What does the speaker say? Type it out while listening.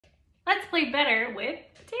Let's play better with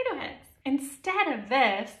potato heads. Instead of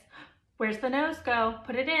this, where's the nose go?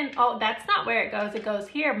 Put it in. Oh, that's not where it goes. It goes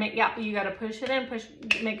here. Yeah, you gotta push it in,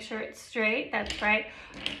 make sure it's straight. That's right.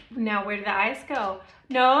 Now, where do the eyes go?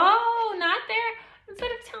 No, not there.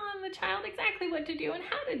 Instead of telling the child exactly what to do and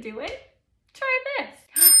how to do it, try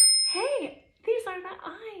this. Hey, these are the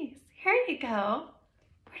eyes. Here you go.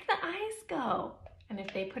 Where do the eyes go? And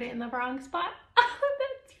if they put it in the wrong spot, oh,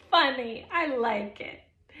 that's funny. I like it.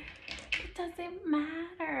 It doesn't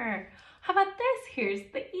matter. How about this? Here's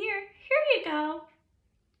the ear. Here you go.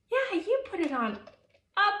 Yeah, you put it on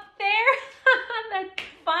up there. That's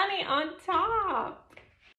funny, on top.